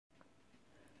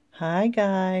Hi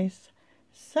guys.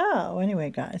 So anyway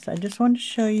guys, I just wanted to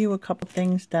show you a couple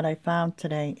things that I found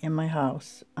today in my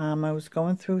house. I was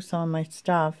going through some of my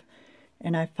stuff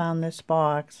and I found this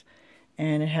box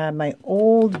and it had my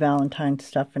old Valentine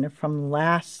stuff in it from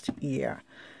last year.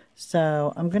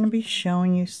 So I'm going to be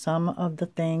showing you some of the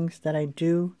things that I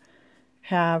do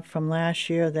have from last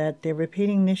year that they're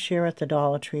repeating this year at the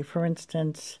Dollar Tree. For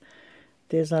instance,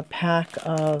 there's a pack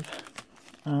of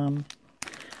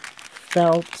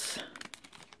felt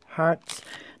hearts.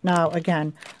 Now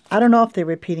again, I don't know if they're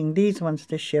repeating these ones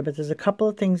this year, but there's a couple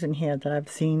of things in here that I've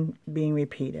seen being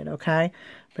repeated, okay?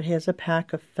 But here's a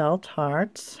pack of felt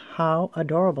hearts. How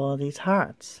adorable are these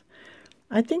hearts?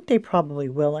 I think they probably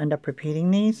will end up repeating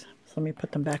these. So let me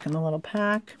put them back in the little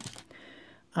pack.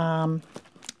 And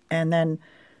then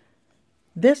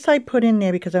this I put in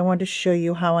there because I wanted to show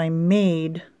you how I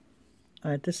made,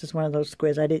 this is one of those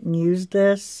squares. I didn't use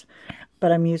this,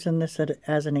 but I'm using this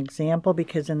as an example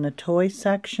because in the toy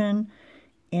section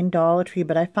in Dollar Tree,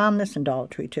 but I found this in Dollar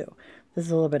Tree too. This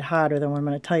is a little bit harder than what I'm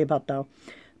going to tell you about though.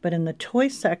 But in the toy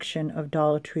section of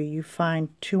Dollar Tree, you find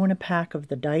 2 in a pack of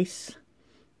the dice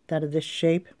that are this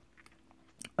shape.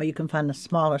 Or you can find the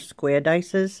smaller square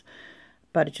dices.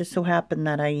 But it just so happened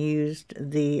that I used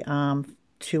the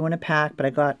 2 in a pack,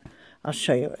 but I'll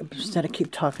show you. Instead of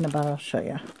keep talking about it, I'll show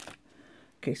you.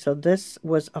 Okay, so this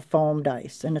was a foam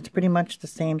dice, and it's pretty much the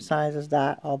same size as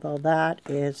that, although that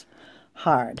is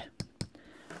hard.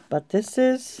 But this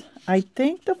is, I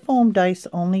think the foam dice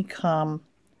only come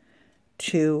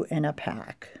 2 in a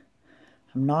pack.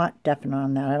 I'm not definite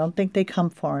on that. I don't think they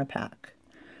come 4 in a pack.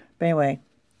 But anyway,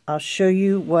 I'll show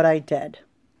you what I did.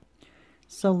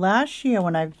 So last year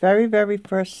when I very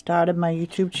first started my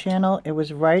YouTube channel, it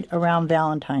was right around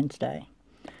Valentine's Day.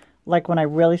 Like when I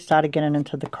really started getting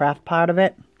into the craft part of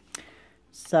it.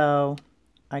 So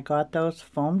I got those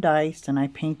foam dice and I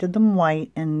painted them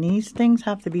white. And these things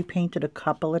have to be painted a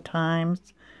couple of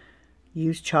times.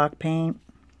 Use chalk paint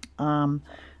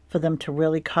for them to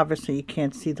really cover so you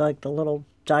can't see like the little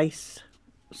dice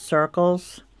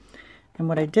circles. And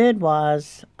what I did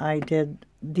was I did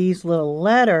these little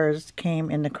letters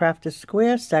came in the Crafted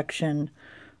Square section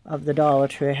of the Dollar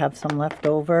Tree. I have some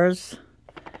leftovers.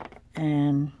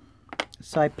 And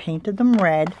so I painted them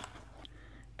red.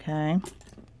 Okay.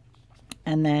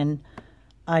 And then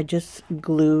I just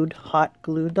hot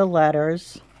glued the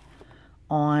letters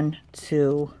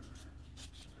onto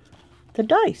the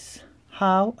dice.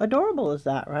 How adorable is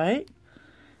that, right?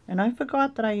 And I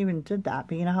forgot that I even did that.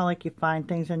 But you know how like you find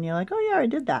things and you're like, oh yeah, I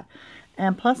did that.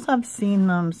 And plus I've seen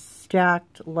them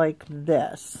stacked like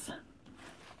this.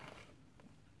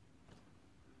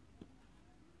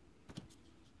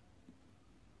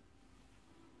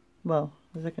 Well,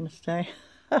 is it going to stay?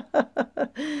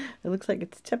 It looks like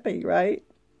it's tippy, right?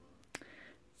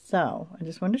 So, I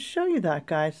just wanted to show you that,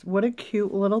 guys. What a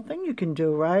cute little thing you can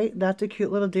do, right? That's a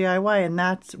cute little DIY, and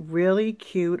that's really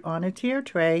cute on a tier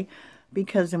tray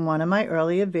because in one of my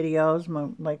earlier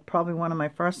videos, like probably one of my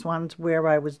first ones where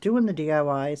I was doing the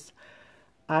DIYs,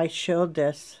 I showed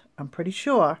this, I'm pretty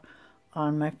sure,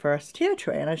 on my first tier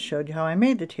tray, and I showed you how I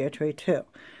made the tier tray too.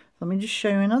 Let me just show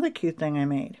you another cute thing I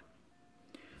made.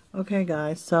 Okay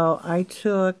guys, so I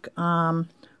took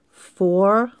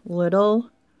 4 little,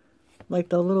 like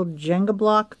the little Jenga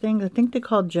block things. I think they're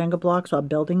called Jenga blocks or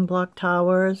building block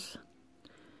towers.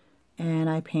 And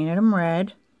I painted them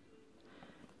red.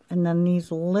 And then these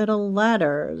little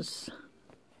letters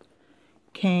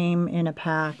came in a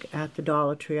pack at the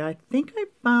Dollar Tree. I think I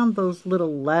found those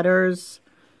little letters.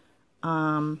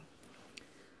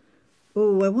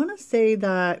 Oh, I want to say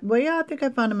that, well, yeah, I think I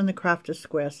found them in the Crafted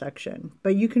Square section.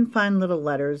 But you can find little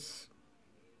letters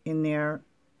in there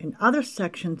in other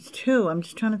sections too. I'm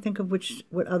just trying to think of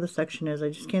what other section is. I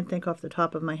just can't think off the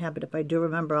top of my head, but if I do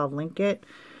remember, I'll link it.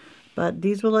 But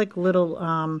these were like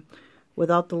little,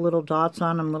 without the little dots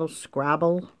on them, little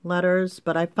Scrabble letters.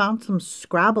 But I found some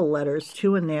Scrabble letters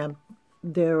too in there.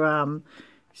 They're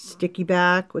sticky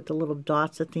back with the little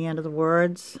dots at the end of the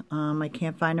words. I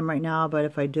can't find them right now, but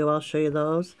if I do, I'll show you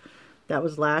those. That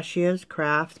was last year's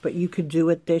craft, but you could do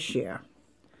it this year.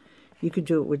 You could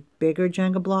do it with bigger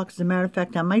Jenga blocks. As a matter of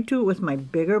fact, I might do it with my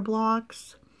bigger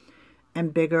blocks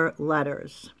and bigger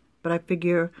letters. But I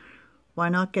figure, why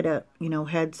not get a,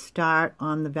 head start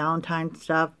on the Valentine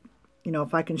stuff,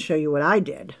 if I can show you what I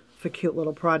did for cute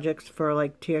little projects for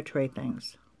like tier tray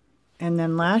things. And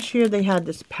then last year they had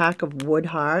this pack of wood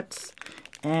hearts,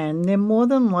 and they more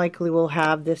than likely will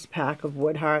have this pack of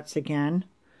wood hearts again.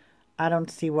 I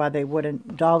don't see why they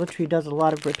wouldn't. Dollar Tree does a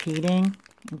lot of repeating,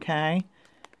 okay?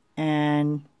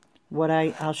 And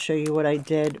I'll show you what I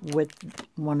did with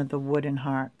one of the wooden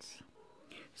hearts.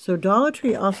 So Dollar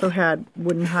Tree also had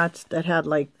wooden hearts that had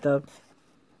like the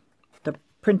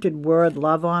printed word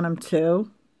love on them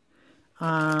too.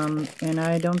 And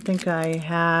I don't think I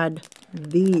had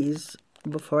these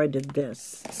before I did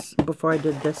this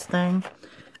thing.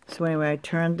 So anyway, I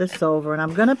turned this over, and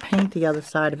I'm going to paint the other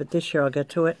side of it this year. I'll get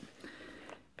to it.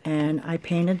 And I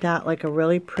painted that like a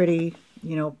really pretty,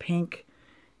 you know, pink.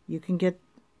 You can get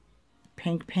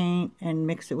pink paint and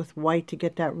mix it with white to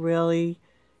get that really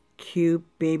cute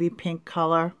baby pink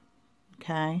color.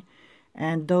 Okay.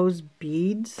 And those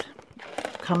beads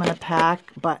come in a pack,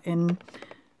 but in,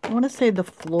 I want to say, the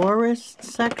florist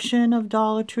section of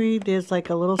Dollar Tree, there's like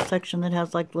a little section that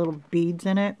has like little beads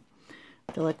in it.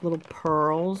 They're like little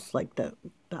pearls, like the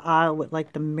aisle with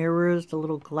like the mirrors, the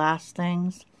little glass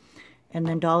things. And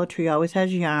then Dollar Tree always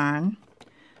has yarn.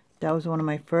 That was one of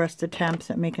my first attempts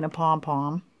at making a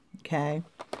pom-pom. Okay.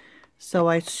 So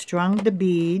I strung the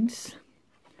beads,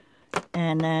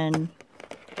 and then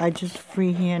I just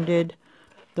freehanded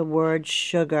the word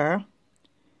sugar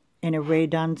in a Rae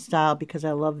Dunn style because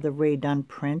I love the Rae Dunn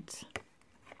print.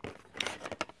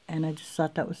 And I just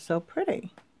thought that was so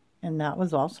pretty. And that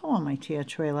was also on my tier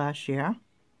tray last year.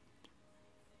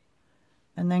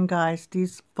 And then, guys,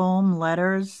 these foam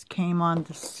letters came on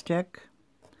the stick.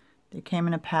 They came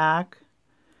in a pack.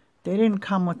 They didn't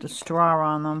come with the straw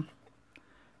on them,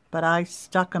 but I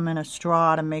stuck them in a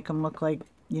straw to make them look like,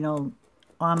 you know,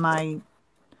 on my,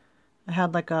 I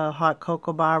had like a hot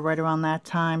cocoa bar right around that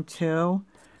time too,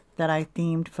 that I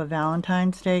themed for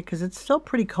Valentine's Day, because it's still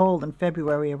pretty cold in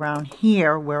February around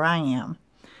here where I am.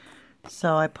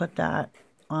 So I put that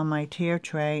on my tier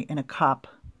tray in a cup,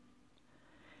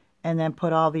 and then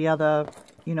put all the other,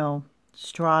 you know,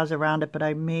 straws around it. But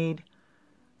I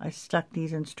stuck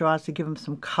these in straws to give them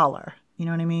some color, you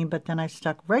know what I mean? But then I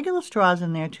stuck regular straws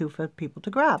in there too for people to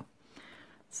grab.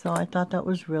 So I thought that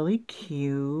was really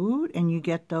cute. And you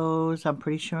get those, I'm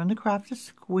pretty sure, in the Craft a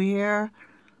Square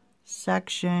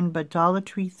section. But Dollar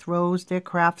Tree throws their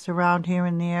crafts around here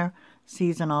and there,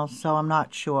 seasonal, so I'm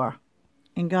not sure.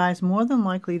 And guys, more than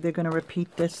likely they're going to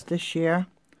repeat this year.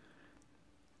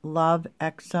 Love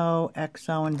XO,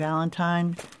 XO, and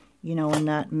Valentine, you know, in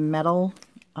that metal,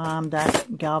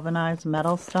 that galvanized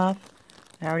metal stuff.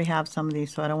 I already have some of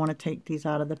these, so I don't want to take these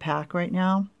out of the pack right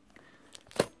now.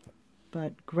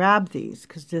 But grab these,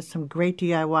 because there's some great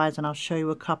DIYs, and I'll show you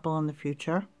a couple in the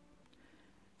future.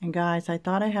 And guys, I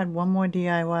thought I had one more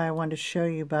DIY I wanted to show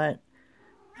you, but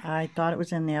I thought it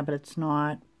was in there, but it's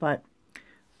not. But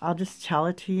I'll just tell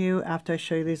it to you after I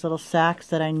show you these little sacks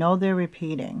that I know they're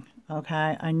repeating.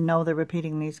 Okay, I know they're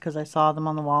repeating these because I saw them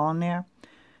on the wall in there,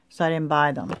 so I didn't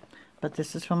buy them. But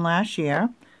this is from last year,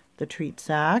 the treat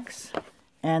sacks,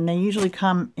 and they usually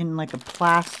come in like a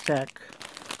plastic.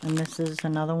 And this is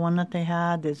another one that they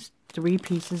had. There's 3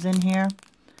 pieces in here,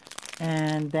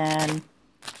 and then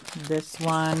this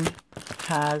one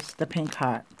has the pink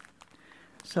heart.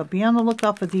 So be on the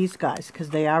lookout for these guys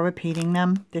because they are repeating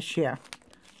them this year.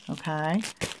 Okay.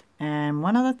 And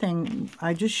one other thing,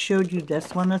 I just showed you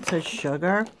this one that says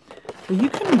sugar. But you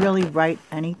can really write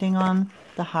anything on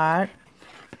the heart.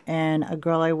 And a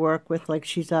girl I work with, like,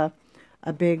 she's a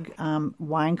big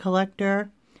wine collector.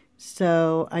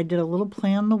 So I did a little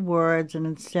play on the words, and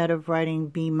instead of writing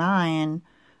be mine,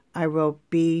 I wrote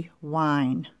be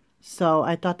wine. So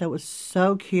I thought that was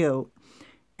so cute,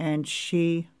 and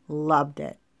she loved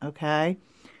it, okay?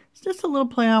 It's just a little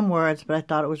play on words, but I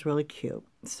thought it was really cute.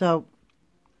 So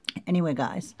anyway,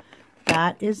 guys,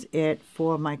 that is it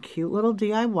for my cute little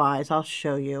DIYs I'll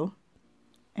show you.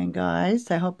 And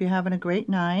guys, I hope you're having a great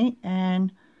night,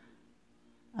 and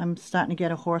I'm starting to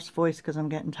get a hoarse voice because I'm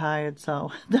getting tired,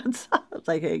 so that's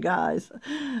like, hey guys.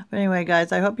 But anyway,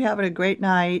 guys, I hope you're having a great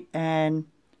night, and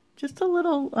just a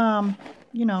little,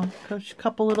 you know, a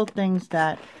couple little things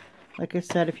that, like I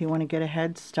said, if you want to get a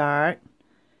head start,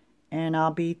 and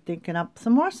I'll be thinking up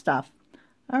some more stuff.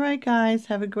 All right, guys,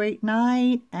 have a great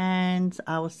night, and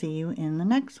I will see you in the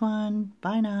next one.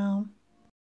 Bye now.